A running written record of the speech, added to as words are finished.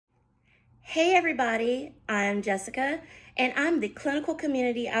Hey everybody, I'm Jessica, and I'm the Clinical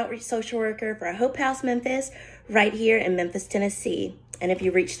Community Outreach Social Worker for Hope House Memphis, right here in Memphis, Tennessee. And if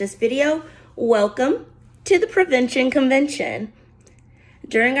you reached this video, welcome to the Prevention Convention.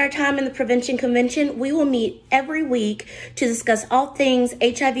 During our time in the Prevention Convention, we will meet every week to discuss all things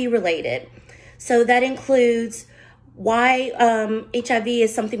HIV related. So that includes why HIV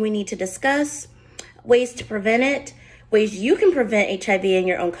is something we need to discuss, ways to prevent it, ways you can prevent HIV in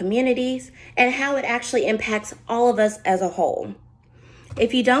your own communities, and how it actually impacts all of us as a whole.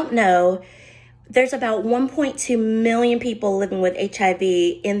 If you don't know, there's about 1.2 million people living with HIV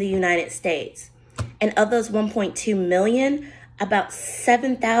in the United States. And of those 1.2 million, about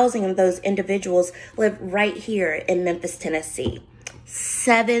 7,000 of those individuals live right here in Memphis, Tennessee.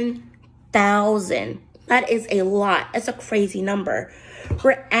 7,000. That is a lot. That's a crazy number.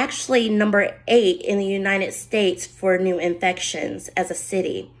 We're actually number 8 in the United States for new infections as a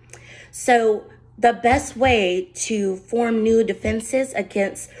city. So the best way to form new defenses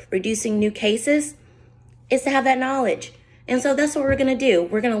against reducing new cases is to have that knowledge. And so that's what we're going to do.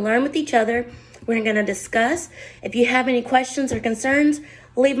 We're going to learn with each other. We're going to discuss. If you have any questions or concerns,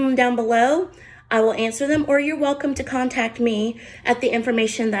 leave them down below. I will answer them, or you're welcome to contact me at the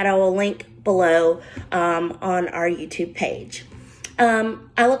information that I will link below on our YouTube page.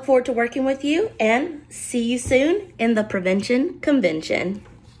 I look forward to working with you and see you soon in the Prevention Convention.